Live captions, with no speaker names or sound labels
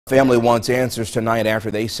Family wants answers tonight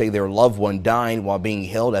after they say their loved one died while being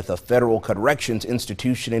held at the Federal Corrections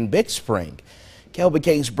Institution in Big Spring.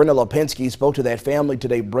 KLBK's Brenda Lepenski spoke to that family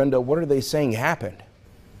today. Brenda, what are they saying happened?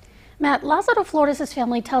 Matt, Lázaro Flores'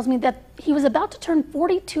 family tells me that he was about to turn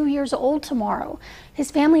 42 years old tomorrow.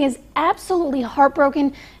 His family is absolutely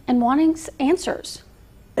heartbroken and wanting answers.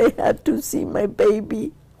 I had to see my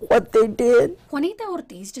baby, what they did. Juanita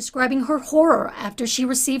Ortiz describing her horror after she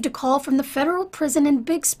received a call from the federal prison in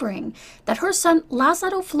Big Spring that her son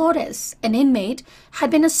Lázaro Flores, an inmate, had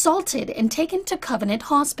been assaulted and taken to Covenant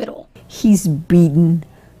Hospital. He's beaten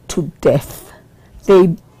to death.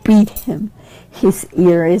 They beat him. His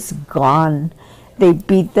ear is gone. They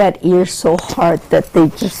beat that ear so hard that they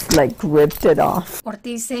just ripped it off.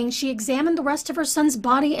 Ortiz saying she examined the rest of her son's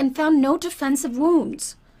body and found no defensive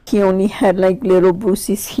wounds. He only had little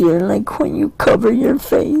bruises here, when you cover your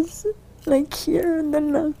face, here in the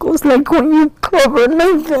knuckles, when you cover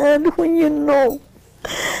like that, when you know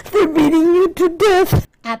they're beating you to death.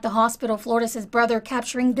 At the hospital, Flores' brother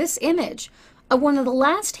capturing this image of one of the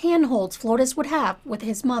last handholds Flores would have with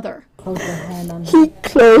his mother. He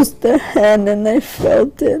closed the hand and I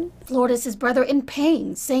felt it. Flores' brother in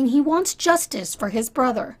pain, saying he wants justice for his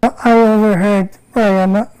brother. I overheard by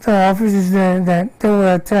the officers there that they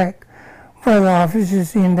were attacked by the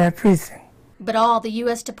officers in that prison. But all the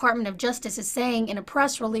U.S. Department of Justice is saying in a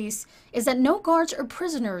press release is that no guards or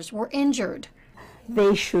prisoners were injured.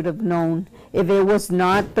 They should have known. If it was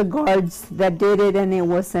not the guards that did it and it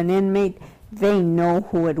was an inmate, they know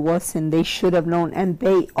who it was and they should have known, and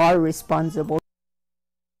they are responsible.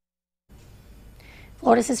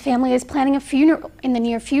 Flores' family is planning a funeral in the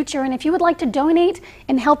near future, and if you would like to donate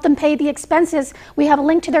and help them pay the expenses, we have a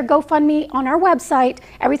link to their GoFundMe on our website,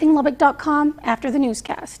 everythinglubbock.com, after the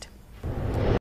newscast.